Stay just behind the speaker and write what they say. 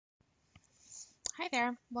Hi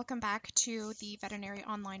there, welcome back to the veterinary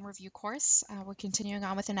online review course. We're continuing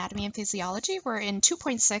on with anatomy and physiology. We're in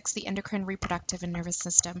 2.6, the endocrine, reproductive, and nervous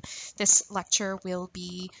system. This lecture will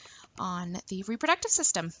be on the reproductive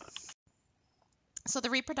system. So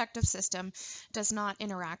the reproductive system does not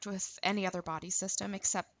interact with any other body system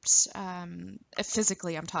except,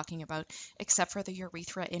 physically I'm talking about, except for the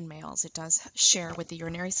urethra in males. It does share with the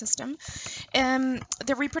urinary system.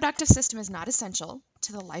 The reproductive system is not essential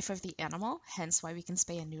to the life of the animal, hence why we can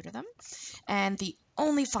spay and neuter them. And the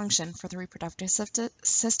only function for the reproductive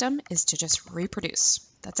system is to just reproduce.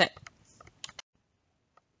 That's it.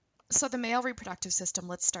 So the male reproductive system,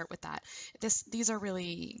 let's start with that. These are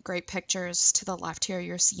really great pictures. To the left here,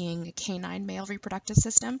 you're seeing a canine male reproductive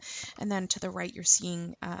system, and then to the right, you're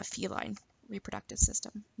seeing a feline reproductive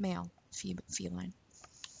system, male, feline.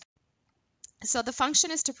 So the function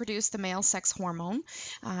is to produce the male sex hormone,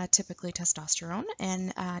 typically testosterone,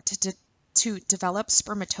 and to develop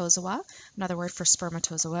spermatozoa. Another word for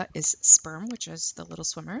spermatozoa is sperm, which is the little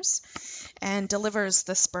swimmers, and delivers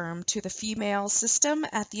the sperm to the female system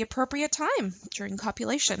at the appropriate time during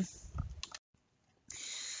copulation.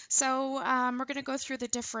 So we're going to go through the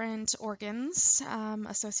different organs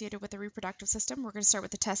associated with the reproductive system. We're going to start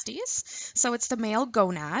with the testes. So it's the male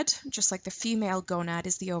gonad, just like the female gonad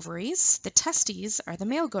is the ovaries. The testes are the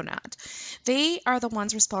male gonad. They are the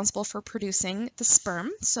ones responsible for producing the sperm.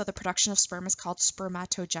 So the production of sperm is called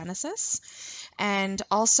spermatogenesis. And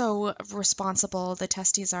also responsible, the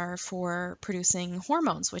testes are for producing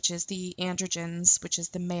hormones, which is the androgens, which is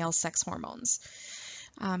the male sex hormones.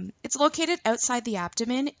 It's located outside the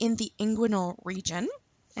abdomen in the inguinal region,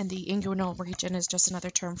 and the inguinal region is just another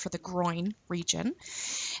term for the groin region.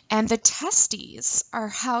 And the testes are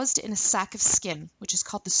housed in a sac of skin, which is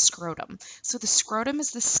called the scrotum. So the scrotum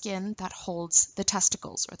is the skin that holds the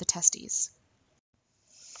testicles or the testes.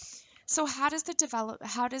 So how does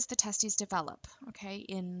the testes develop, okay,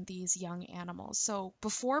 in these young animals? So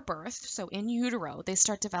before birth, so in utero, they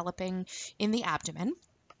start developing in the abdomen.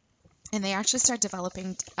 And they actually start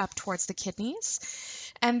developing up towards the kidneys.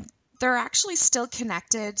 And they're actually still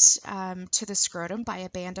connected to the scrotum by a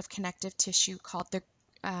band of connective tissue called the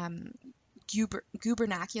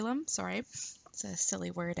gubernaculum. Sorry, it's a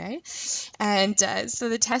silly word, eh? And so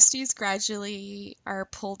the testes gradually are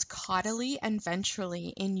pulled caudally and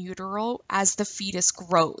ventrally in utero as the fetus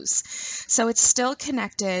grows. So it's still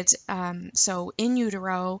connected. So in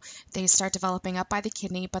utero, they start developing up by the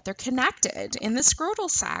kidney, but they're connected in the scrotal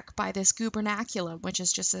sac by this gubernaculum, which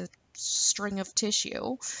is just a string of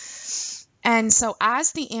tissue. And so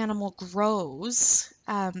as the animal grows,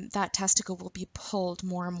 that testicle will be pulled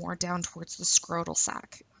more and more down towards the scrotal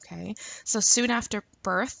sac. Okay, so soon after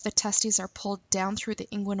birth, the testes are pulled down through the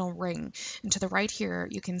inguinal ring. And to the right here,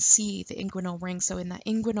 you can see the inguinal ring. So in the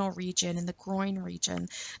inguinal region, in the groin region,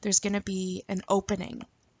 there's going to be an opening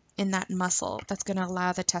in that muscle that's going to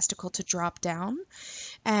allow the testicle to drop down.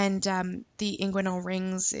 And the inguinal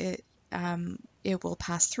rings, it will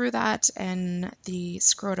pass through that, and the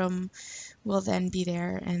scrotum will then be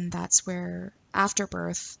there, and that's where, after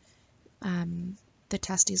birth, the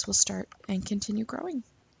testes will start and continue growing.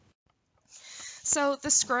 So the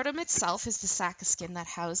scrotum itself is the sac of skin that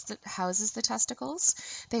houses the testicles.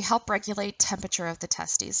 They help regulate temperature of the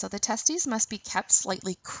testes. So the testes must be kept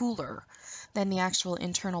slightly cooler than the actual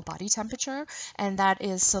internal body temperature, and that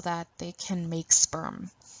is so that they can make sperm,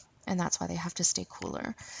 and that's why they have to stay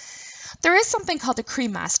cooler. There is something called the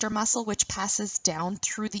cremaster muscle, which passes down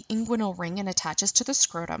through the inguinal ring and attaches to the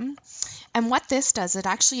scrotum. And what this does, it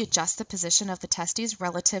actually adjusts the position of the testes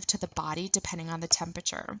relative to the body depending on the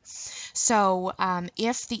temperature. So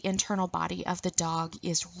if the internal body of the dog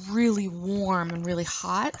is really warm and really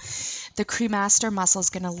hot, the cremaster muscle is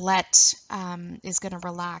going to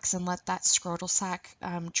relax and let that scrotal sac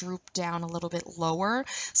droop down a little bit lower.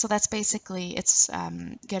 So that's basically, it's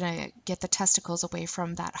going to get the testicles away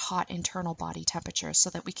from that hot internal body temperature so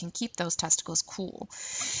that we can keep those testicles cool.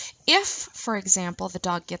 If, for example, the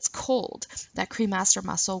dog gets cold, that cremaster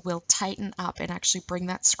muscle will tighten up and actually bring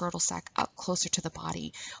that scrotal sac up closer to the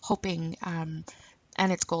body, hoping, and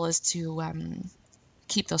its goal is to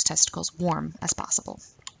keep those testicles warm as possible.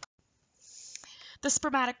 The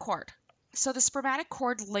spermatic cord. So the spermatic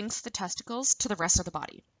cord links the testicles to the rest of the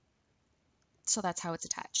body. So that's how it's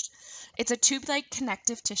attached. It's a tube-like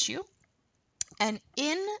connective tissue. And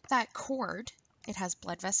in that cord, it has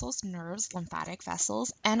blood vessels, nerves, lymphatic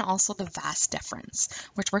vessels, and also the vas deferens,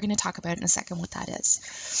 which we're going to talk about in a second what that is.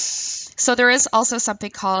 So there is also something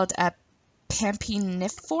called a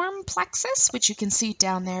pampiniform plexus, which you can see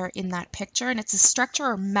down there in that picture, and it's a structure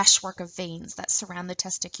or meshwork of veins that surround the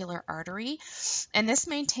testicular artery, and this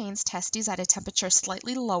maintains testes at a temperature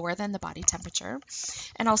slightly lower than the body temperature,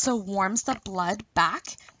 and also warms the blood back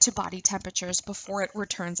to body temperatures before it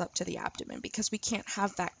returns up to the abdomen, because we can't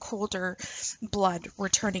have that colder blood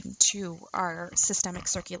returning to our systemic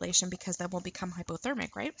circulation, because then we'll become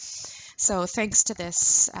hypothermic, right? So thanks to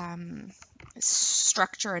this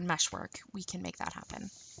structure and meshwork, we can make that happen.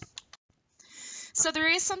 So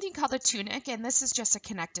there is something called the tunic, and this is just a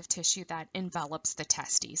connective tissue that envelops the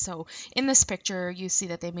testes. So in this picture, you see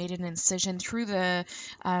that they made an incision through the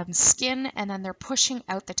skin, and then they're pushing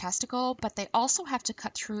out the testicle, but they also have to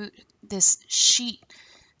cut through this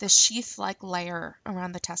sheath-like layer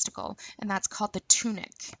around the testicle, and that's called the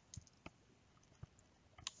tunic.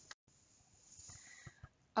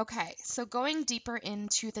 Okay, so going deeper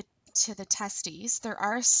into the testes, there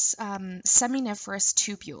are seminiferous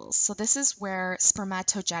tubules. So this is where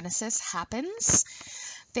spermatogenesis happens.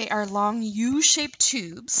 They are long U-shaped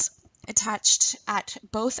tubes attached at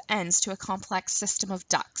both ends to a complex system of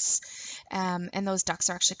ducts. And those ducts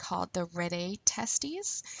are actually called the rete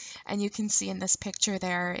testes. And you can see in this picture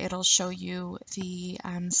there, it'll show you the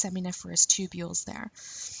seminiferous tubules there.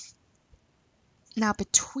 Now,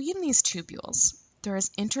 between these tubules, there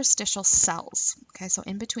is interstitial cells. Okay, so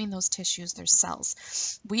in between those tissues, there's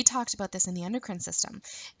cells. We talked about this in the endocrine system,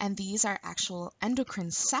 and these are actual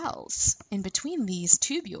endocrine cells in between these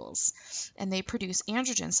tubules, and they produce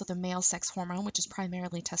androgen, so the male sex hormone, which is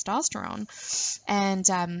primarily testosterone,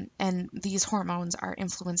 and these hormones are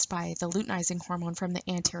influenced by the luteinizing hormone from the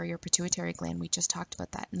anterior pituitary gland. We just talked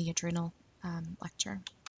about that in the adrenal lecture.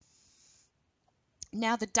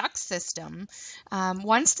 Now the duct system,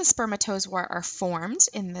 once the spermatozoa are formed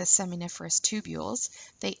in the seminiferous tubules,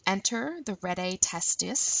 they enter the rete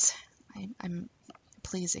testis.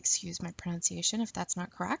 Please excuse my pronunciation if that's not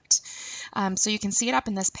correct. So you can see it up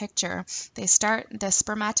in this picture. The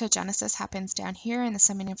spermatogenesis happens down here in the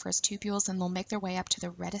seminiferous tubules, and they'll make their way up to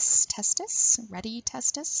the rete testis,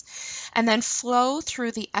 and then flow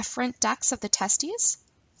through the efferent ducts of the testes,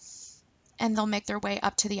 and they'll make their way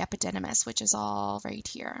up to the epididymis, which is all right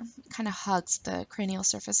here. It kind of hugs the cranial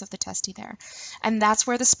surface of the testes there. And that's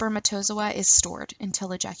where the spermatozoa is stored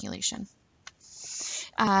until ejaculation.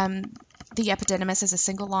 The epididymis is a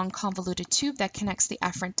single long convoluted tube that connects the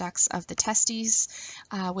efferent ducts of the testes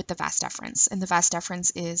with the vas deferens. And the vas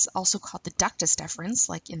deferens is also called the ductus deferens,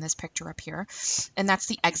 like in this picture up here. And that's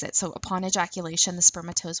the exit. So upon ejaculation, the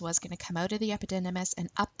spermatozoa is going to come out of the epididymis and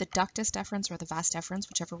up the ductus deferens or the vas deferens,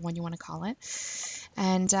 whichever one you want to call it.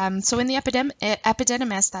 And so in the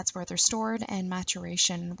epididymis, that's where they're stored, and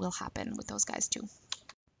maturation will happen with those guys too.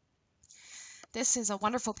 This is a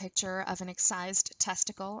wonderful picture of an excised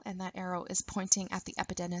testicle, and that arrow is pointing at the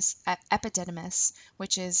epididymis,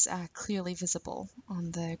 which is clearly visible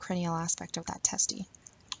on the cranial aspect of that testis.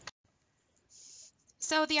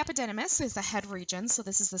 So the epididymis is the head region. So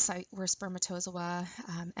this is the site where spermatozoa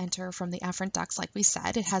enter from the afferent ducts, like we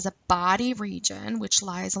said. It has a body region, which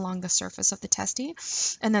lies along the surface of the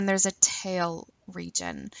testes. And then there's a tail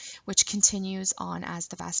region, which continues on as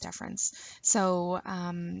the vas deferens. So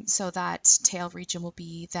that tail region will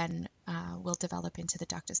be then will develop into the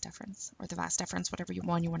ductus deferens, or the vas deferens, whatever you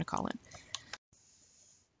want to call it.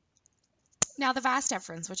 Now the vas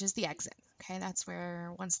deferens, which is the exit, okay, that's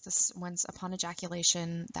where once upon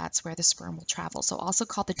ejaculation, that's where the sperm will travel. So also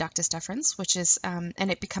called the ductus deferens, which is and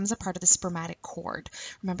it becomes a part of the spermatic cord.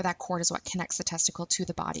 Remember, that cord is what connects the testicle to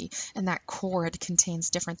the body, and that cord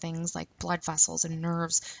contains different things like blood vessels and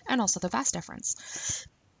nerves, and also the vas deferens.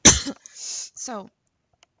 So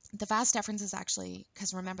the vas deferens is actually,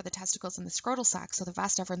 because remember the testicles in the scrotal sac, so the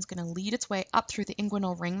vas deferens is going to lead its way up through the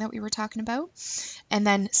inguinal ring that we were talking about, and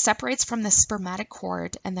then separates from the spermatic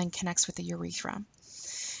cord and then connects with the urethra.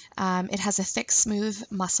 It has a thick, smooth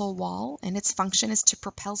muscle wall, and its function is to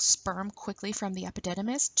propel sperm quickly from the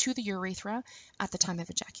epididymis to the urethra at the time of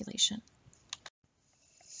ejaculation.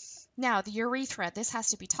 Now, the urethra, this has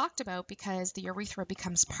to be talked about because the urethra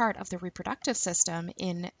becomes part of the reproductive system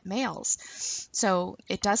in males. So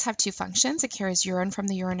it does have two functions. It carries urine from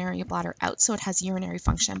the urinary bladder out, so it has urinary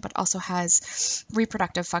function, but also has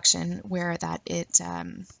reproductive function where that it's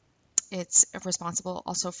responsible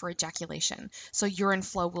also for ejaculation. So urine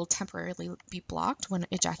flow will temporarily be blocked when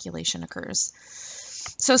ejaculation occurs.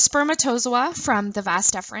 So spermatozoa from the vas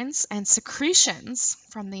deferens and secretions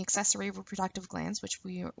from the accessory reproductive glands, which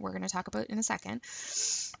we're going to talk about in a second,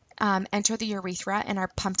 enter the urethra and are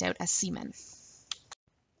pumped out as semen.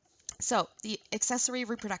 So the accessory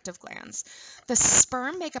reproductive glands. The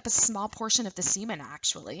sperm make up a small portion of the semen,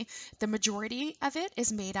 actually. The majority of it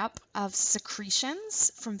is made up of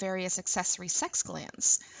secretions from various accessory sex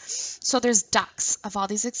glands. So there's ducts of all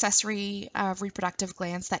these accessory reproductive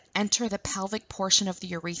glands that enter the pelvic portion of the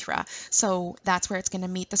urethra. So that's where it's going to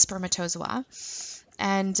meet the spermatozoa.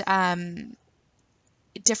 And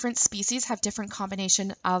different species have different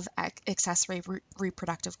combination of accessory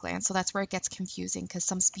reproductive glands. So that's where it gets confusing, because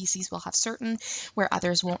some species will have certain where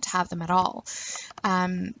others won't have them at all.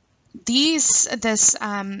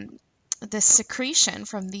 The secretion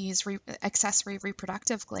from these accessory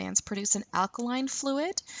reproductive glands produce an alkaline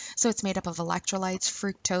fluid. So it's made up of electrolytes,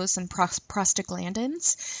 fructose, and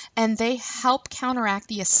prostaglandins, and they help counteract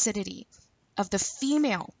the acidity of the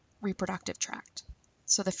female reproductive tract.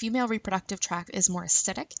 So the female reproductive tract is more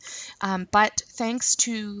acidic, but thanks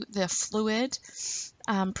to the fluid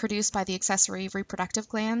produced by the accessory reproductive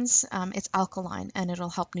glands, it's alkaline, and it'll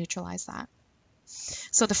help neutralize that.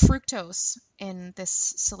 So the fructose in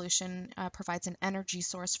this solution provides an energy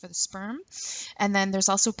source for the sperm. And then there's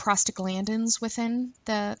also prostaglandins within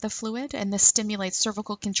the fluid, and this stimulates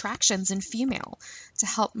cervical contractions in female to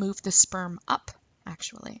help move the sperm up,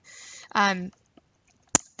 actually.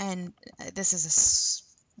 And this is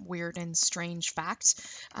a weird and strange fact.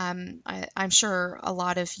 I'm sure a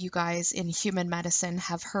lot of you guys in human medicine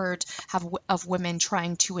have heard of women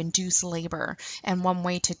trying to induce labor. And one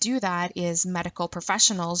way to do that is medical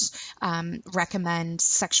professionals recommend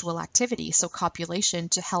sexual activity, so copulation,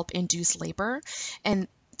 to help induce labor. And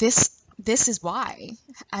this is why,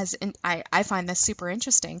 I find this super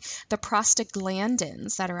interesting, the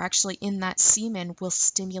prostaglandins that are actually in that semen will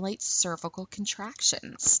stimulate cervical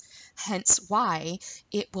contractions, hence why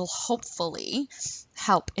it will hopefully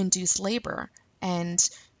help induce labor. And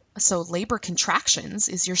so labor contractions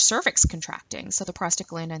is your cervix contracting. So the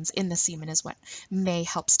prostaglandins in the semen is what may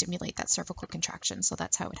help stimulate that cervical contraction. So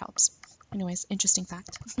that's how it helps. Anyways, interesting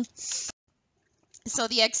fact. So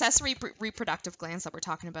the accessory reproductive glands that we're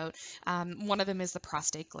talking about, one of them is the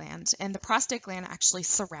prostate gland, and the prostate gland actually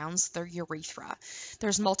surrounds the urethra.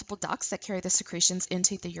 There's multiple ducts that carry the secretions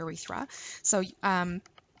into the urethra. So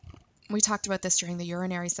we talked about this during the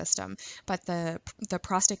urinary system, but the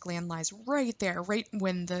prostate gland lies right there, right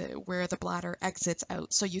where the bladder exits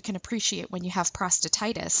out. So you can appreciate when you have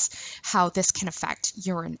prostatitis how this can affect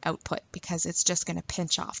urine output, because it's just going to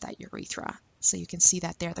pinch off that urethra. So you can see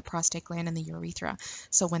that there, the prostate gland and the urethra.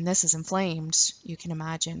 So when this is inflamed, you can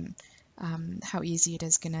imagine how easy it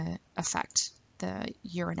is going to affect the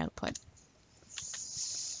urine output.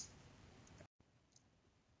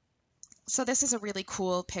 So this is a really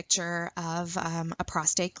cool picture of a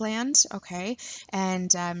prostate gland, okay?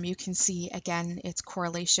 And you can see, again, its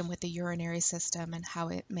correlation with the urinary system and how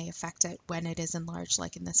it may affect it when it is enlarged,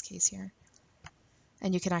 like in this case here.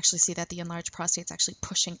 And you can actually see that the enlarged prostate is actually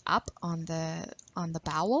pushing up on the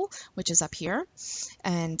bowel, which is up here.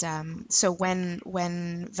 And so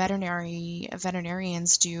when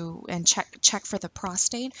veterinarians do and check for the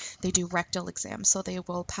prostate, they do rectal exams. So they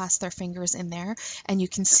will pass their fingers in there, and you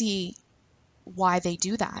can see why they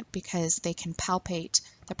do that, because they can palpate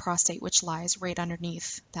the prostate, which lies right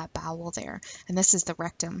underneath that bowel there. And this is the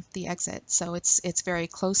rectum, the exit. So it's very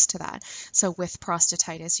close to that. So with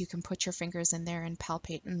prostatitis, you can put your fingers in there and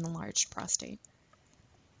palpate an enlarged prostate.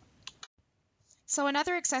 So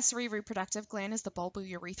another accessory reproductive gland is the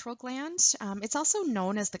bulbourethral gland. It's also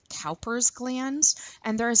known as the Cowper's gland,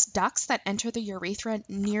 and there's ducts that enter the urethra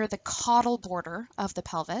near the caudal border of the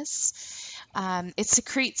pelvis. It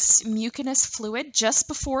secretes mucinous fluid just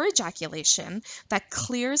before ejaculation that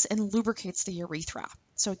clears and lubricates the urethra,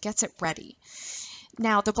 so it gets it ready.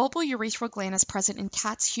 Now, the bulbourethral gland is present in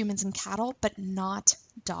cats, humans, and cattle, but not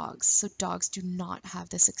dogs. So dogs do not have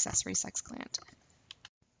this accessory sex gland.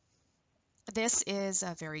 This is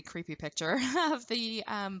a very creepy picture of the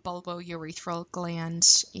bulbourethral gland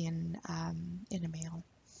in a male.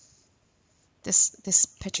 This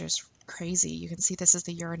picture is crazy. You can see this is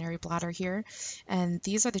the urinary bladder here, and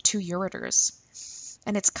these are the two ureters.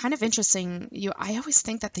 And it's kind of interesting. I always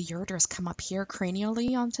think that the ureters come up here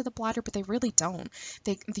cranially onto the bladder, but they really don't.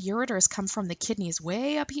 The ureters come from the kidneys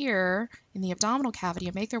way up here in the abdominal cavity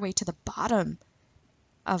and make their way to the bottom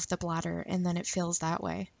of the bladder, and then it fills that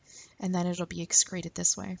way. And then it'll be excreted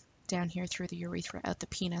this way, down here through the urethra, out the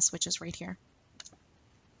penis, which is right here.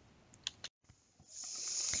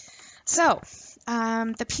 So,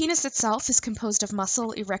 The penis itself is composed of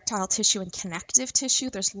muscle, erectile tissue, and connective tissue.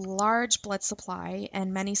 There's large blood supply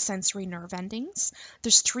and many sensory nerve endings.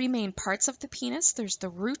 There's three main parts of the penis. There's the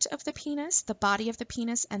root of the penis, the body of the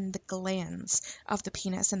penis, and the glands of the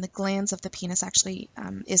penis. And the glands of the penis actually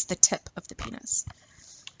is the tip of the penis.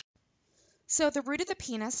 So the root of the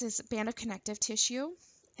penis is a band of connective tissue,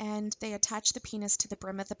 and they attach the penis to the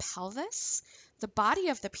brim of the pelvis. The body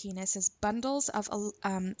of the penis is bundles of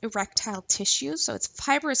erectile tissue, so it's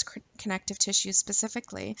fibrous connective tissue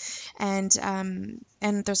specifically, and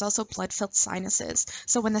there's also blood-filled sinuses.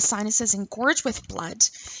 So when the sinuses engorge with blood,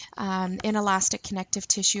 inelastic connective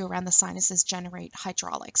tissue around the sinuses generate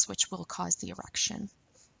hydraulics, which will cause the erection.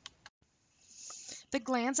 The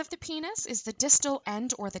glands of the penis is the distal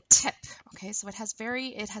end or the tip. Okay, so it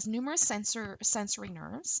has numerous sensory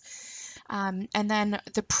nerves. And then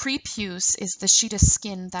the prepuce is the sheet of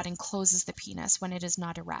skin that encloses the penis when it is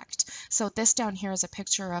not erect. So this down here is a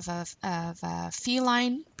picture of a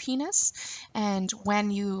feline penis. And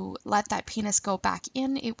when you let that penis go back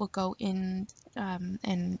in, it will go in,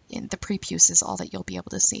 and the prepuce is all that you'll be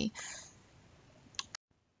able to see.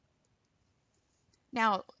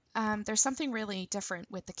 Now, there's something really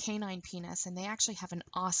different with the canine penis, and they actually have an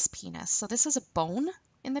os penis. So this is a bone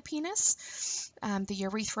in the penis. The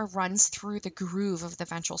urethra runs through the groove of the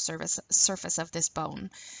ventral surface of this bone.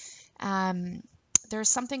 There's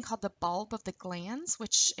something called the bulb of the glands,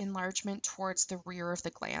 which enlargement towards the rear of the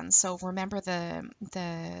glands. So remember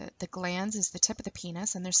the glands is the tip of the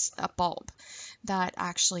penis, and there's a bulb that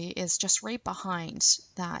actually is just right behind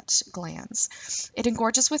that glands. It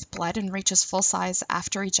engorges with blood and reaches full size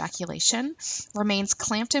after ejaculation, remains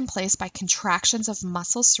clamped in place by contractions of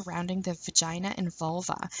muscles surrounding the vagina and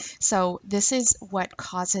vulva. So this is what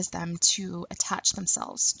causes them to attach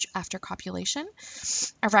themselves after copulation.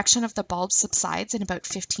 Erection of the bulb subsides in about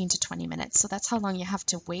 15 to 20 minutes. So that's how long you have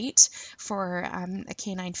to wait for a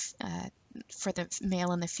canine, for the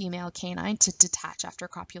male and the female canine to detach after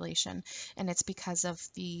copulation. And it's because of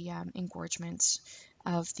the engorgement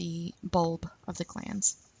of the bulb of the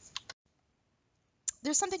glands.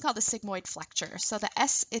 There's something called the sigmoid flexure. So the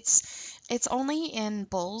S, it's only in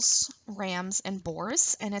bulls, rams, and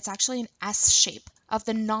boars, and it's actually an S shape of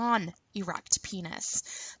the non-erect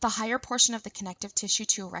penis. The higher portion of the connective tissue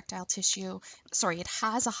to erectile tissue, it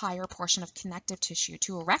has a higher portion of connective tissue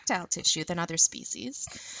to erectile tissue than other species.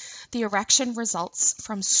 The erection results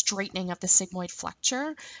from straightening of the sigmoid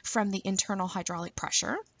flexure from the internal hydraulic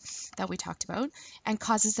pressure that we talked about, and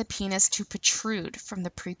causes the penis to protrude from the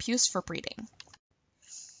prepuce for breeding.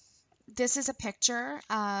 This is a picture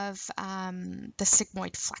of the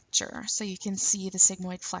sigmoid flexure. So you can see the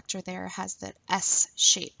sigmoid flexure there has the S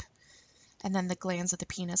shape. And then the glands of the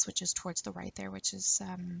penis, which is towards the right there, which is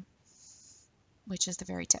the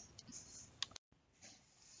very tip.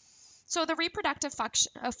 So the reproductive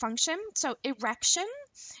function, so erection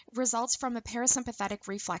results from a parasympathetic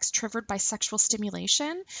reflex triggered by sexual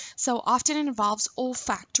stimulation. So often it involves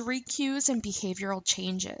olfactory cues and behavioral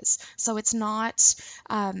changes. So it's not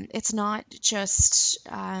just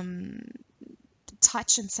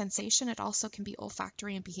touch and sensation, it also can be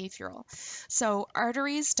olfactory and behavioral. So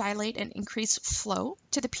arteries dilate and increase flow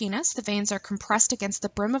to the penis. The veins are compressed against the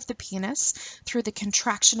brim of the penis through the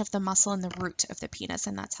contraction of the muscle in the root of the penis,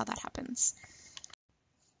 and that's how that happens.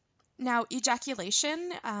 Now,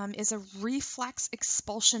 ejaculation is a reflex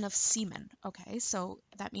expulsion of semen. Okay, so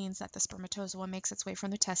that means that the spermatozoa makes its way from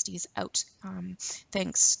the testes out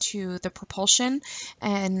thanks to the propulsion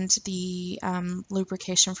and the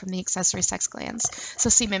lubrication from the accessory sex glands. So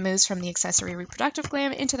semen moves from the accessory reproductive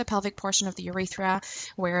gland into the pelvic portion of the urethra,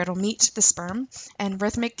 where it'll meet the sperm, and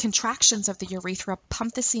rhythmic contractions of the urethra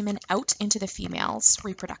pump the semen out into the female's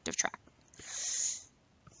reproductive tract.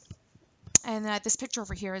 And this picture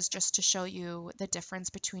over here is just to show you the difference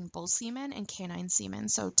between bull semen and canine semen.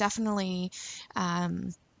 So definitely a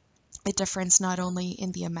difference not only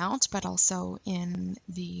in the amount, but also in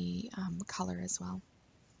the color as well.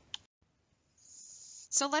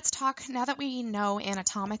 So let's talk, now that we know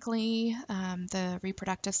anatomically the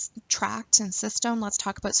reproductive tract and system, let's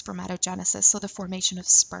talk about spermatogenesis, so the formation of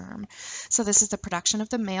sperm. So this is the production of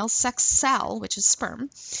the male sex cell, which is sperm,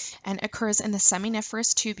 and occurs in the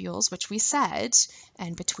seminiferous tubules, which we said,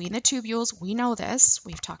 and between the tubules, we know this,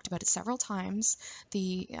 we've talked about it several times,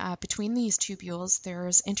 between these tubules,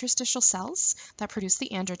 there's interstitial cells that produce the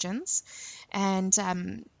androgens, and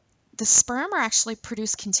the sperm are actually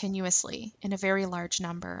produced continuously in a very large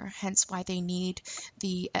number, hence why they need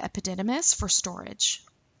the epididymis for storage.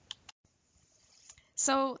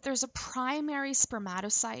 So there's a primary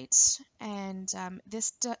spermatocyte, and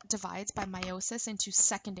this divides by meiosis into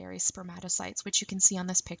secondary spermatocytes, which you can see on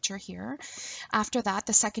this picture here. After that,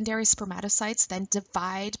 the secondary spermatocytes then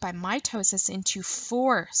divide by mitosis into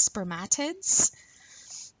 4 spermatids,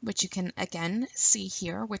 which you can again see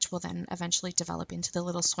here, which will then eventually develop into the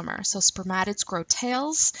little swimmer. So spermatids grow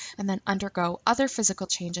tails and then undergo other physical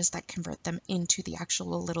changes that convert them into the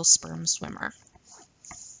actual little sperm swimmer.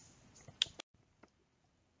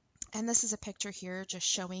 And this is a picture here just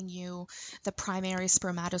showing you the primary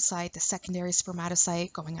spermatocyte, the secondary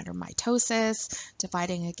spermatocyte going under mitosis,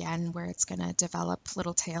 dividing again where it's going to develop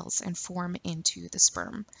little tails and form into the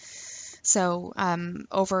sperm. So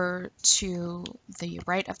over to the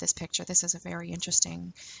right of this picture, this is a very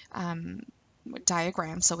interesting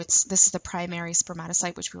diagram. So this is the primary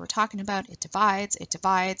spermatocyte, which we were talking about. It divides,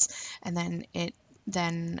 and then it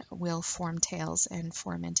will form tails and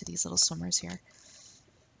form into these little swimmers here.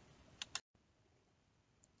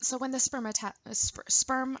 So when the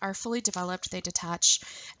sperm are fully developed, they detach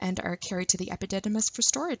and are carried to the epididymis for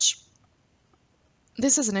storage.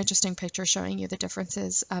 This is an interesting picture showing you the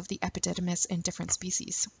differences of the epididymis in different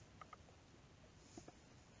species.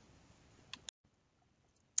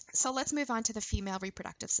 So let's move on to the female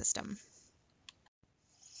reproductive system.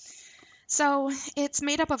 So it's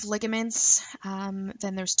made up of ligaments,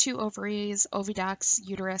 then there's 2 ovaries, oviducts,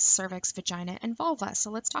 uterus, cervix, vagina, and vulva. So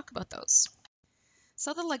let's talk about those.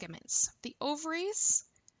 So the ligaments, the ovaries,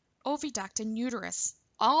 oviduct, and uterus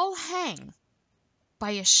all hang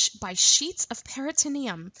by sheets of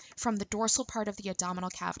peritoneum from the dorsal part of the abdominal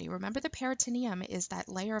cavity. Remember, the peritoneum is that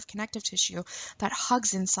layer of connective tissue that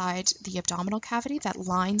hugs inside the abdominal cavity, that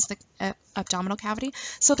lines the abdominal cavity.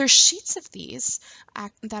 So there's sheets of these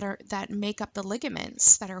that make up the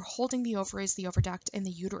ligaments that are holding the ovaries, the oviduct, and the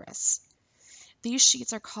uterus. These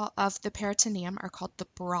sheets of the peritoneum are called the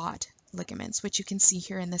broad ligaments, which you can see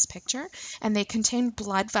here in this picture, and they contain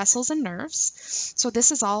blood vessels and nerves. So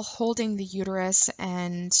this is all holding the uterus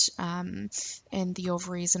and the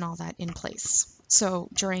ovaries and all that in place. So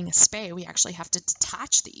during a spay, we actually have to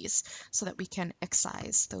detach these so that we can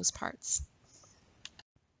excise those parts.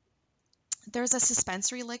 There's a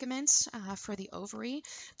suspensory ligament for the ovary.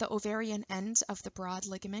 The ovarian end of the broad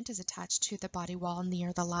ligament is attached to the body wall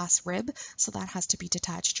near the last rib, so that has to be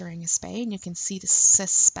detached during a spay, and you can see the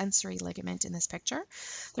suspensory ligament in this picture.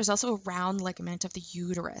 There's also a round ligament of the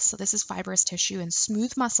uterus. So this is fibrous tissue and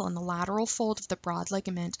smooth muscle in the lateral fold of the broad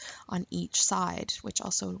ligament on each side, which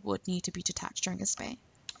also would need to be detached during a spay.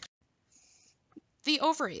 The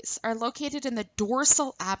ovaries are located in the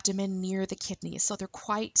dorsal abdomen near the kidneys, so they're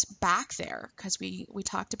quite back there because we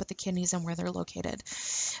talked about the kidneys and where they're located.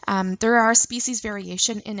 There are species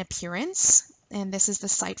variation in appearance, and this is the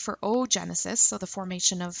site for oogenesis, so the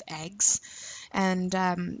formation of eggs, and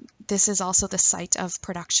this is also the site of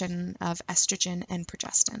production of estrogen and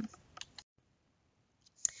progestin.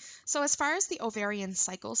 So as far as the ovarian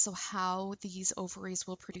cycle, so how these ovaries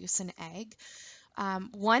will produce an egg,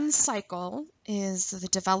 one cycle is the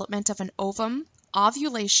development of an ovum,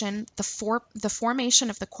 ovulation, the formation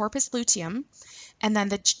of the corpus luteum, and then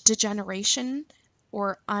the degeneration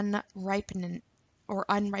or unripened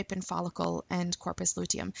follicle and corpus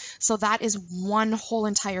luteum. So that is one whole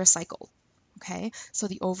entire cycle. Okay, so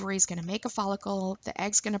the ovary is going to make a follicle, the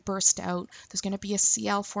egg's going to burst out, there's going to be a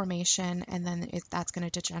CL formation, and then that's going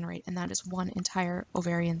to degenerate, and that is one entire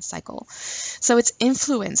ovarian cycle. So it's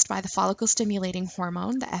influenced by the follicle-stimulating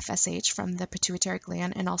hormone, the FSH, from the pituitary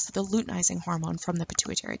gland, and also the luteinizing hormone from the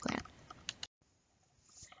pituitary gland.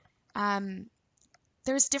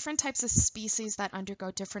 There's different types of species that undergo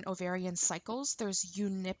different ovarian cycles. There's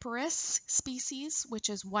uniparous species, which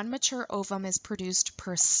is one mature ovum is produced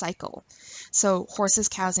per cycle. So horses,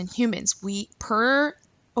 cows, and humans, per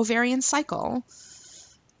ovarian cycle,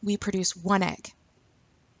 we produce 1 egg.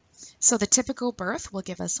 So the typical birth will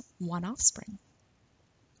give us 1 offspring.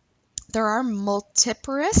 There are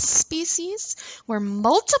multiparous species where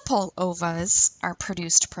multiple ovas are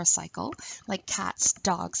produced per cycle, like cats,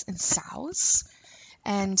 dogs, and sows.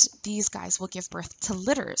 And these guys will give birth to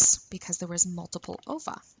litters because there was multiple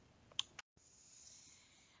ova.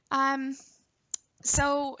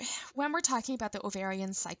 So when we're talking about the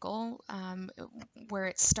ovarian cycle, where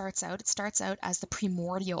it starts out as the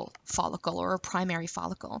primordial follicle or a primary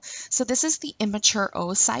follicle. So this is the immature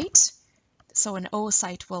oocyte. So an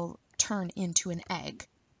oocyte will turn into an egg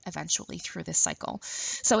eventually through this cycle.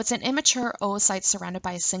 So it's an immature oocyte surrounded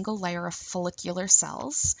by a single layer of follicular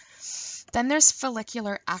cells. Then there's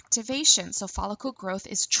follicular activation. So follicle growth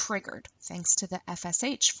is triggered thanks to the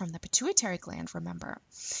FSH from the pituitary gland, remember.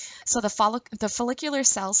 So the follicular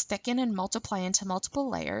cells thicken and multiply into multiple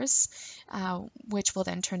layers, which will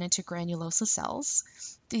then turn into granulosa cells.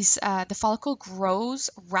 The follicle grows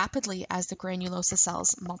rapidly as the granulosa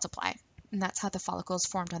cells multiply, and that's how the follicle is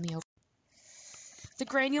formed on the ovary. The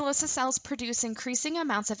granulosa cells produce increasing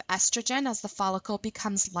amounts of estrogen as the follicle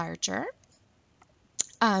becomes larger.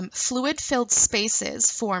 Fluid-filled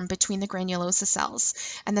spaces form between the granulosa cells,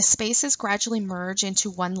 and the spaces gradually merge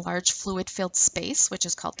into one large fluid-filled space, which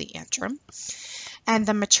is called the antrum. And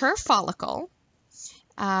the mature follicle,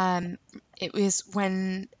 it is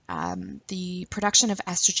when the production of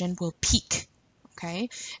estrogen will peak. Okay,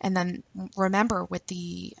 and then remember with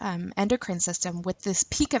the endocrine system, with this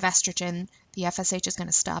peak of estrogen, the FSH is going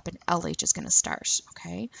to stop and LH is going to start.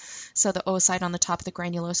 Okay, so the oocyte on the top of the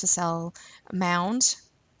granulosa cell mound,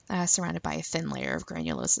 surrounded by a thin layer of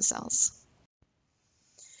granulosa cells.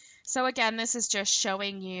 So again, this is just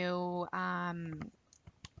showing you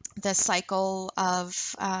the cycle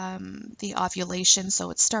of the ovulation.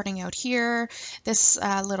 So it's starting out here. This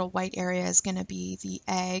little white area is going to be the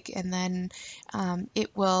egg, and then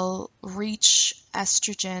it will reach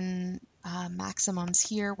estrogen maximums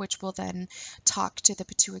here, which will then talk to the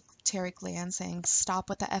pituitary gland saying, stop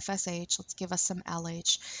with the FSH, let's give us some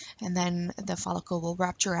LH, and then the follicle will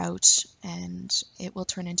rupture out and it will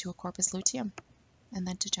turn into a corpus luteum and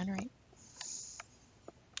then degenerate.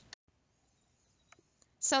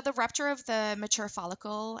 So the rupture of the mature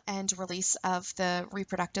follicle and release of the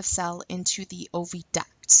reproductive cell into the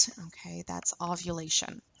oviduct, okay, that's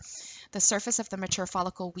ovulation. The surface of the mature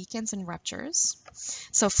follicle weakens and ruptures.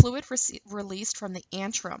 So fluid released from the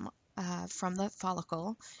antrum, from the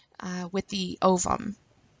follicle, with the ovum.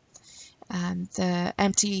 The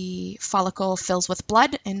empty follicle fills with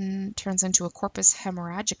blood and turns into a corpus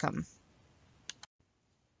hemorrhagicum.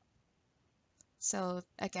 So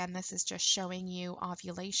again, this is just showing you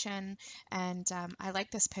ovulation, and I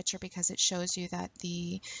like this picture because it shows you that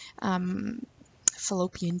the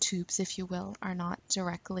fallopian tubes, if you will, are not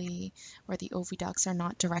directly, or the oviducts are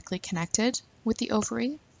not directly connected with the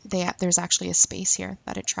ovary. There's actually a space here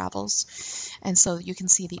that it travels, and so you can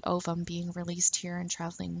see the ovum being released here and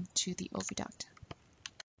traveling to the oviduct.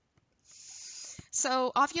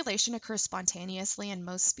 So ovulation occurs spontaneously in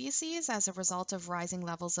most species as a result of rising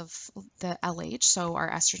levels of the LH. So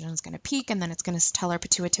our estrogen is going to peak, and then it's going to tell our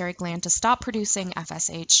pituitary gland to stop producing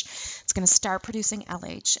FSH. It's going to start producing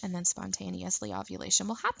LH, and then spontaneously ovulation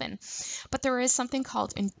will happen. But there is something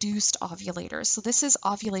called induced ovulators. So this is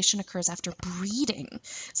ovulation occurs after breeding.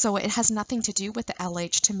 So it has nothing to do with the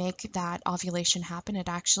LH to make that ovulation happen. It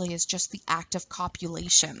actually is just the act of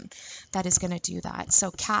copulation that is going to do that.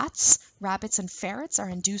 So cats, rabbits, and ferrets are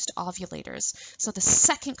induced ovulators. So the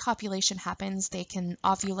second copulation happens, they can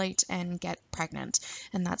ovulate and get pregnant,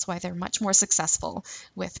 and that's why they're much more successful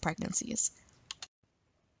with pregnancies.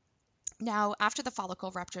 Now, after the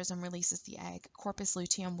follicle ruptures and releases the egg, corpus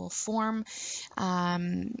luteum will form,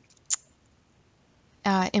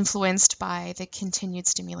 influenced by the continued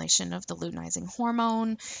stimulation of the luteinizing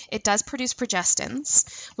hormone. It does produce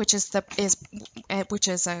progestins, which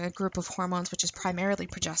is a group of hormones which is primarily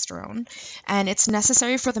progesterone, and it's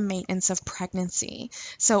necessary for the maintenance of pregnancy.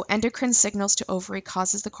 So endocrine signals to ovary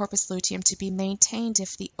causes the corpus luteum to be maintained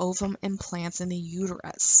if the ovum implants in the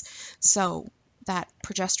uterus. So that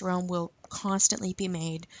progesterone will constantly be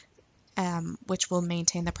made, which will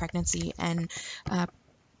maintain the pregnancy and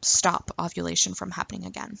stop ovulation from happening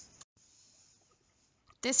again.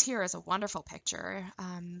 This here is a wonderful picture.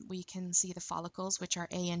 We can see the follicles, which are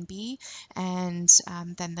A and B, and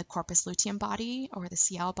then the corpus luteum body, or the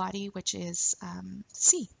CL body, which is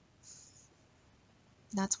C.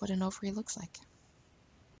 That's what an ovary looks like.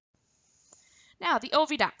 Now, the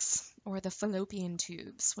oviducts, or the fallopian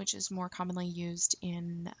tubes, which is more commonly used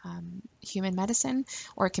in human medicine,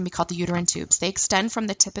 or it can be called the uterine tubes. They extend from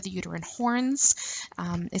the tip of the uterine horns.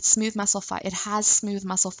 It has smooth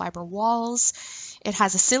muscle fiber walls. It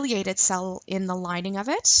has a ciliated cell in the lining of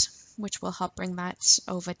it, which will help bring that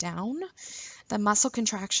ova down. The muscle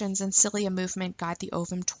contractions and cilia movement guide the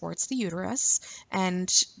ovum towards the uterus, and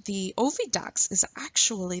the oviducts is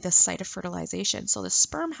actually the site of fertilization. So the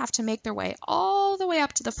sperm have to make their way all the way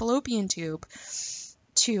up to the fallopian tube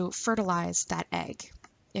to fertilize that egg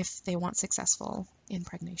if they want successful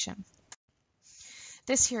impregnation.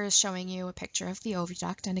 This here is showing you a picture of the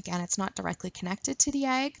oviduct, and again, it's not directly connected to the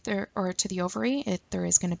egg or to the ovary. There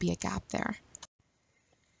is going to be a gap there.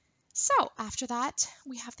 So after that,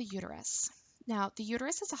 we have the uterus. Now, the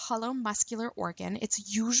uterus is a hollow muscular organ.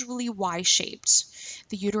 It's usually Y-shaped.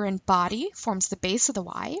 The uterine body forms the base of the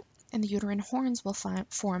Y, and the uterine horns will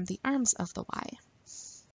form the arms of the Y.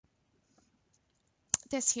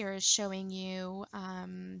 This here is showing you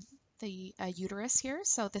the uterus here.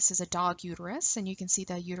 So this is a dog uterus, and you can see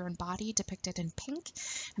the uterine body depicted in pink,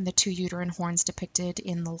 and the two uterine horns depicted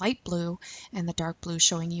in the light blue, and the dark blue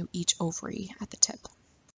showing you each ovary at the tip.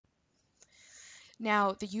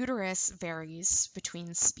 Now, the uterus varies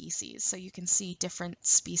between species, so you can see different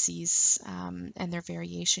species and their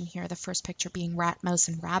variation here. The first picture being rat, mouse,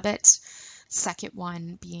 and rabbit. Second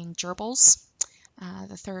one being gerbils.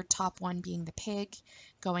 The third top one being the pig,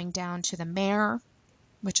 going down to the mare,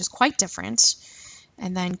 which is quite different,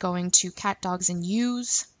 and then going to cat, dogs, and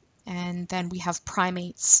ewes. And then we have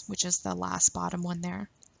primates, which is the last bottom one there,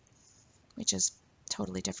 which is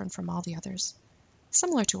totally different from all the others.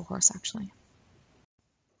 Similar to a horse, actually.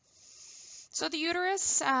 So the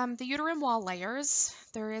uterus, the uterine wall layers,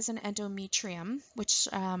 there is an endometrium, which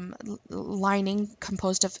lining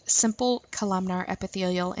composed of simple columnar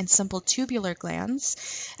epithelial and simple tubular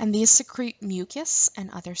glands, and these secrete mucus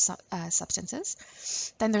and other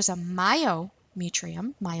substances. Then there's a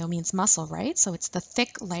myometrium. Myo means muscle, right? So it's the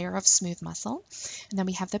thick layer of smooth muscle. And then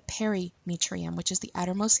we have the perimetrium, which is the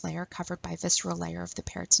outermost layer covered by visceral layer of the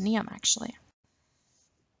peritoneum, actually.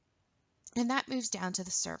 And that moves down to the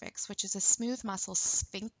cervix, which is a smooth muscle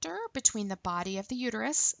sphincter between the body of the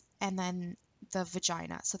uterus and then the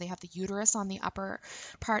vagina. So they have the uterus on the upper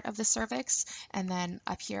part of the cervix and then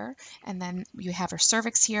up here, and then you have our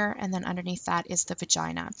cervix here, and then underneath that is the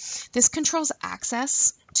vagina. This controls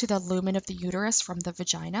access to the lumen of the uterus from the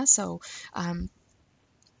vagina. So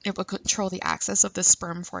it will control the access of the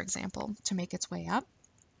sperm, for example, to make its way up.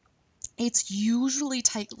 It's usually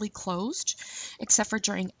tightly closed, except for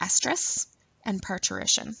during estrus and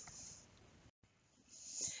parturition.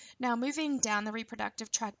 Now, moving down the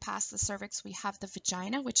reproductive tract past the cervix, we have the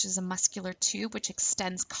vagina, which is a muscular tube which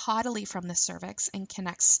extends caudally from the cervix and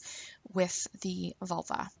connects with the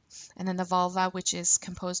vulva. And then the vulva, which is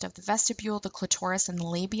composed of the vestibule, the clitoris, and the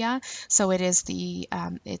labia. So it is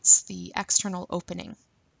it's the external opening.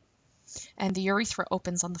 And the urethra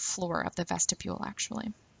opens on the floor of the vestibule,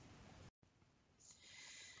 actually.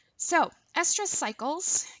 So, estrus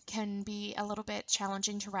cycles can be a little bit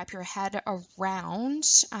challenging to wrap your head around,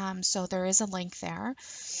 so there is a link there.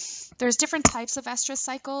 There's different types of estrus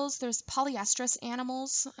cycles. There's polyestrous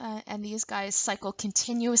animals, and these guys cycle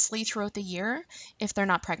continuously throughout the year if they're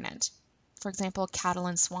not pregnant. For example, cattle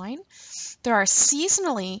and swine. There are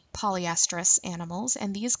seasonally polyestrous animals,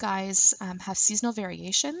 and these guys have seasonal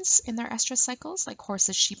variations in their estrus cycles, like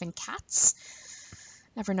horses, sheep, and cats.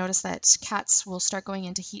 Ever notice that cats will start going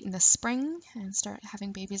into heat in the spring and start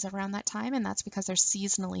having babies around that time, and that's because they're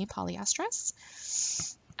seasonally polyestrous.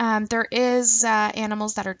 There is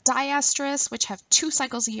animals that are diestrous, which have 2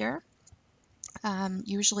 cycles a year,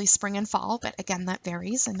 usually spring and fall, but again, that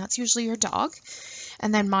varies, and that's usually your dog.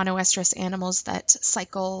 And then monoestrous animals that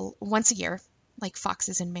cycle once a year, like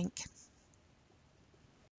foxes and mink.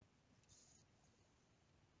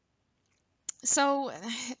 So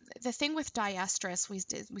the thing with diestrous, we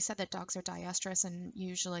said that dogs are diestrous and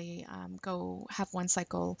usually go have 1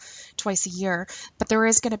 cycle twice a year, but there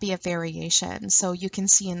is going to be a variation. So you can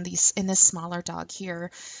see in this smaller dog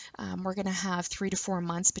here, we're going to have 3 to 4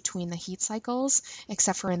 months between the heat cycles,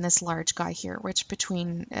 except for in this large guy here, which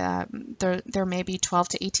between there may be 12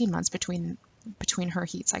 to 18 months between her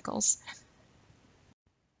heat cycles.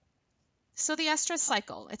 So the estrus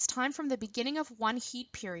cycle, it's time from the beginning of one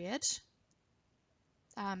heat period.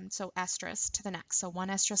 So estrus to the next, so one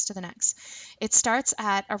estrus to the next. It starts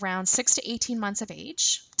at around 6 to 18 months of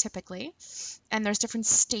age, typically, and there's different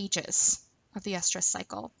stages of the estrus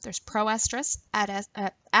cycle. There's proestrus,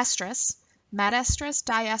 estrus, medestrus,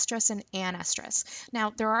 diestrus, and anestrus.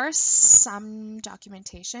 Now, there are some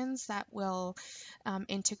documentations that will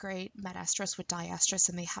integrate medestrus with diestrus,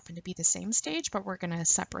 and they happen to be the same stage, but we're going to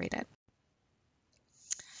separate it.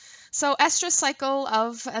 So estrus cycle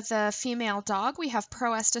of the female dog, we have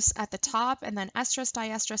proestrus at the top, and then estrus,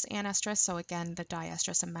 diestrus, anestrus. So again, the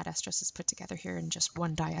diestrus and medestrus is put together here in just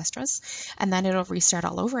one diestrus, and then it'll restart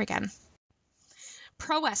all over again.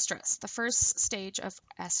 Proestrus, the first stage of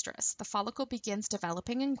estrus. The follicle begins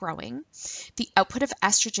developing and growing. The output of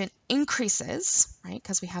estrogen increases, right,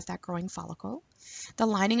 because we have that growing follicle. The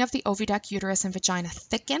lining of the oviduct, uterus, and vagina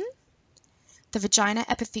thicken. The vagina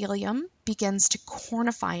epithelium begins to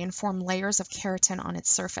cornify and form layers of keratin on its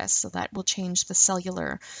surface, so that will change the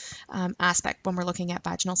cellular aspect when we're looking at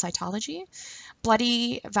vaginal cytology.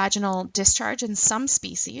 Bloody vaginal discharge in some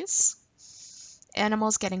species.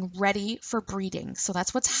 Animals getting ready for breeding. So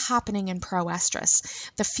that's what's happening in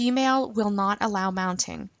proestrus. The female will not allow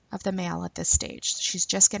mounting of the male at this stage. She's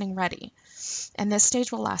just getting ready. And this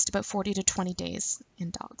stage will last about 40 to 20 days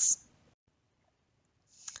in dogs.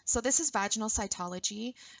 So this is vaginal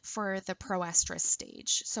cytology for the proestrus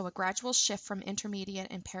stage. So a gradual shift from intermediate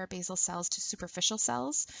and parabasal cells to superficial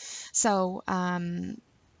cells. So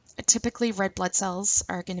typically red blood cells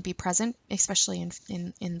are going to be present, especially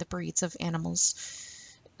in the breeds of animals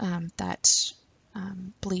that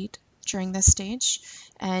bleed during this stage.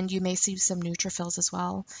 And you may see some neutrophils as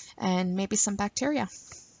well, and maybe some bacteria.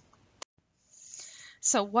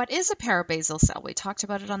 So what is a parabasal cell? We talked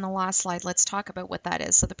about it on the last slide. Let's talk about what that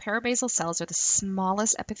is. So the parabasal cells are the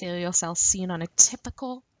smallest epithelial cells seen on a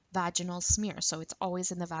typical vaginal smear. So it's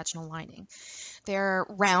always in the vaginal lining. They're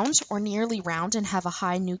round or nearly round and have a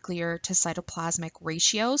high nuclear to cytoplasmic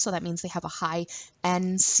ratio. So that means they have a high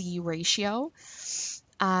NC ratio.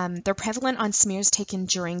 They're prevalent on smears taken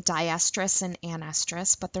during diestrus and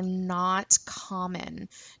anestrus, but they're not common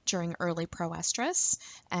during early proestrus,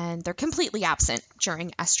 and they're completely absent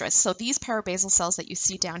during estrus. So these parabasal cells that you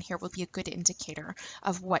see down here will be a good indicator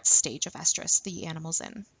of what stage of estrus the animal's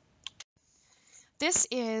in. This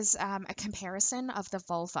is a comparison of the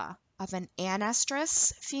vulva of an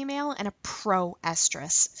anestrus female and a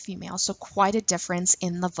proestrus female. So quite a difference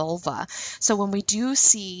in the vulva. So when we do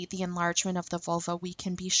see the enlargement of the vulva, we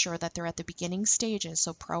can be sure that they're at the beginning stages,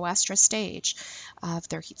 so proestrus stage of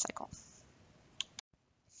their heat cycle.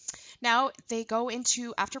 Now they go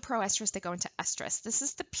into, after proestrus, they go into estrus. This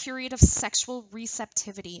is the period of sexual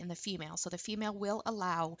receptivity in the female. So the female will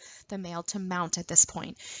allow the male to mount at this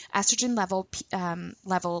point. Estrogen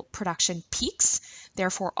level production peaks,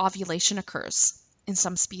 therefore ovulation occurs in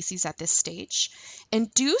some species at this stage.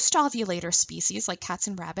 Induced ovulator species, like cats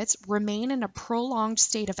and rabbits, remain in a prolonged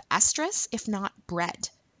state of estrus, if not bred.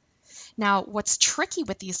 Now, what's tricky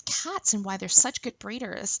with these cats and why they're such good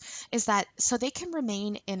breeders is that so they can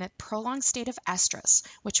remain in a prolonged state of estrus,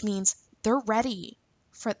 which means they're ready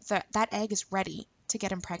for that egg is ready to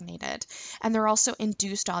get impregnated. And they're also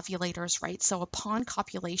induced ovulators, right? So upon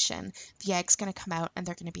copulation, the egg's going to come out and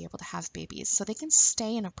they're going to be able to have babies. So they can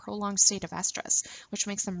stay in a prolonged state of estrus, which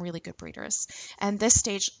makes them really good breeders. And this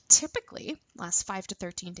stage typically lasts 5 to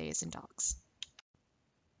 13 days in dogs.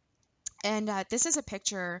 And this is a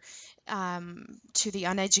picture, to the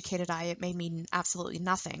uneducated eye, it may mean absolutely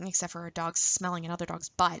nothing except for a dog smelling another dog's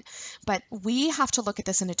butt. But we have to look at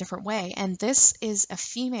this in a different way. And this is a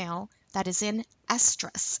female that is in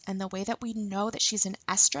estrus. And the way that we know that she's in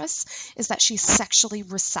estrus is that she's sexually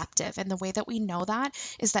receptive. And the way that we know that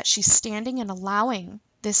is that she's standing and allowing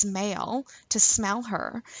this male to smell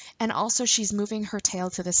her, and also she's moving her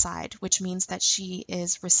tail to the side, which means that she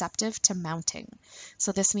is receptive to mounting.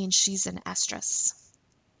 So this means she's in estrus.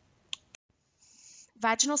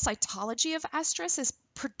 Vaginal cytology of estrus is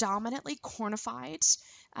predominantly cornified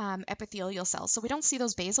epithelial cells. So we don't see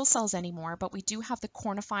those basal cells anymore, but we do have the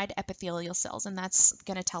cornified epithelial cells, and that's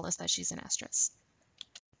going to tell us that she's in estrus.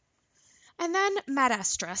 And then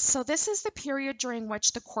metastrus. So this is the period during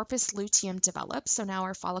which the corpus luteum develops. So now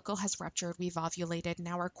our follicle has ruptured, we've ovulated,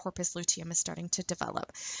 now our corpus luteum is starting to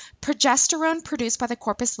develop. Progesterone produced by the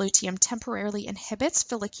corpus luteum temporarily inhibits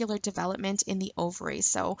follicular development in the ovary.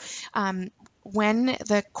 So when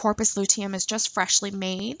the corpus luteum is just freshly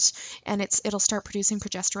made, and it'll start producing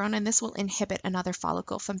progesterone, and this will inhibit another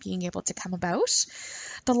follicle from being able to come about.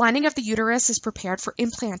 The lining of the uterus is prepared for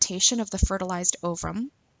implantation of the fertilized ovum,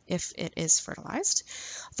 if it is fertilized.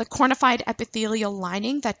 The cornified epithelial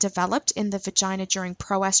lining that developed in the vagina during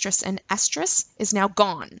proestrus and estrus is now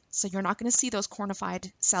gone. So you're not going to see those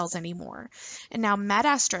cornified cells anymore. And now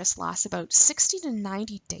metastrus lasts about 60 to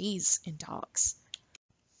 90 days in dogs.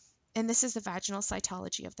 And this is the vaginal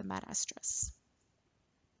cytology of the metastrus.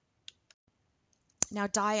 Now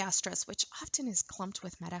diestrus, which often is clumped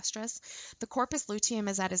with metastrus, the corpus luteum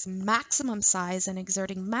is at its maximum size and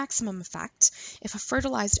exerting maximum effect. If a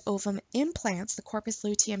fertilized ovum implants, the corpus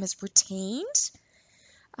luteum is retained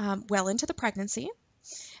well into the pregnancy.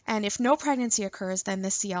 And if no pregnancy occurs, then the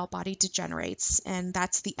CL body degenerates, and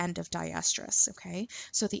that's the end of diestrus, okay?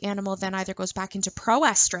 So the animal then either goes back into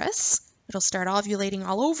proestrus, it'll start ovulating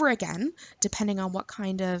all over again, depending on what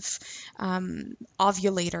kind of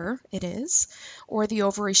ovulator it is, or the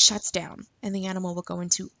ovary shuts down and the animal will go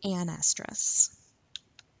into anestrus.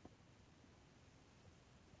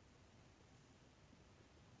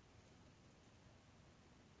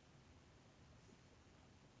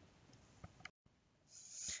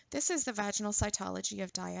 This is the vaginal cytology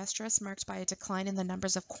of diestrus, marked by a decline in the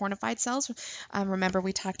numbers of cornified cells. Remember,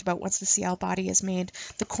 we talked about once the Ciel body is made,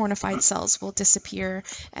 the cornified cells will disappear,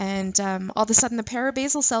 and all of a sudden the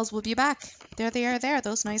parabasal cells will be back. There they are there,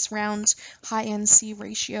 those nice round high NC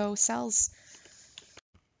ratio cells.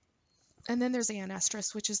 And then there's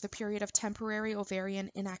anestrus, which is the period of temporary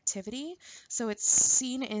ovarian inactivity. So it's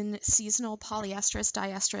seen in seasonal polyestrus,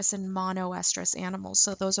 diestrus, and monoestrus animals.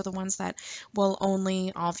 So those are the ones that will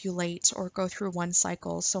only ovulate or go through one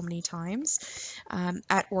cycle so many times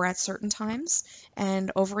at certain times.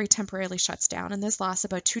 And ovary temporarily shuts down. And this lasts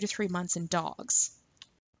about 2 to 3 months in dogs.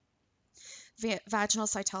 Vaginal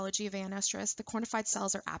cytology of anestrus. The cornified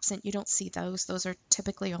cells are absent. You don't see those. Those are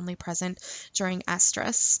typically only present during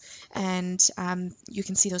estrus. And you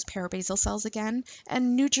can see those parabasal cells again.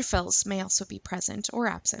 And neutrophils may also be present or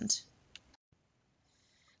absent.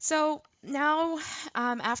 So now,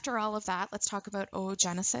 after all of that, let's talk about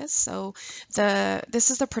oogenesis. So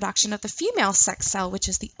this is the production of the female sex cell, which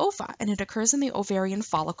is the ova, and it occurs in the ovarian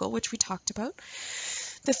follicle, which we talked about.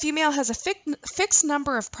 The female has a fixed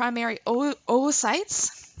number of primary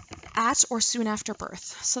oocytes at or soon after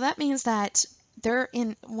birth. So that means that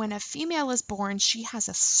when a female is born, she has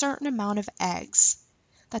a certain amount of eggs.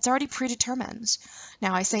 That's already predetermined.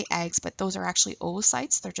 Now I say eggs, but those are actually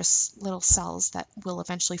oocytes. They're just little cells that will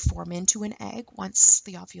eventually form into an egg once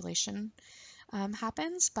the ovulation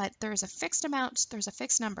happens, but there's a fixed amount, there's a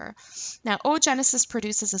fixed number. Now oogenesis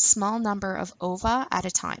produces a small number of ova at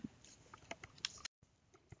a time.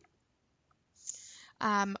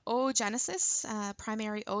 Oogenesis,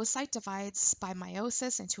 primary oocyte divides by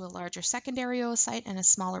meiosis into a larger secondary oocyte and a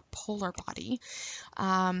smaller polar body.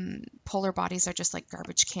 Polar bodies are just like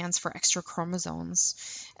garbage cans for extra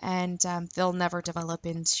chromosomes, and they'll never develop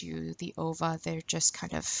into the ova. They're just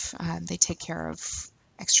kind of, they take care of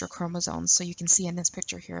extra chromosomes. So you can see in this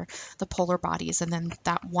picture here the polar bodies, and then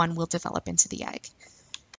that one will develop into the egg.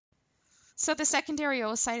 So the secondary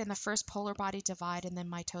oocyte and the first polar body divide, and then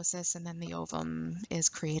mitosis, and then the ovum is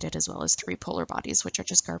created, as well as 3 polar bodies, which are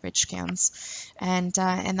just garbage cans. And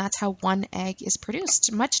that's how one egg is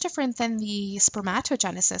produced. Much different than the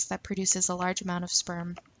spermatogenesis that produces a large amount of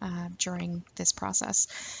sperm during this process.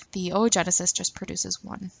 The oogenesis just produces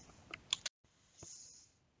one.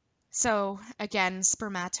 So again,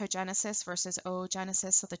 spermatogenesis versus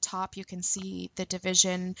oogenesis. So the top, you can see the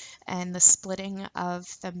division and the splitting of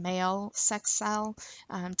the male sex cell,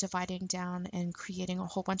 dividing down and creating a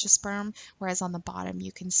whole bunch of sperm, whereas on the bottom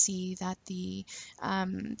you can see that the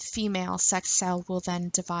female sex cell will then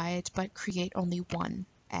divide but create only one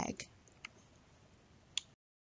egg.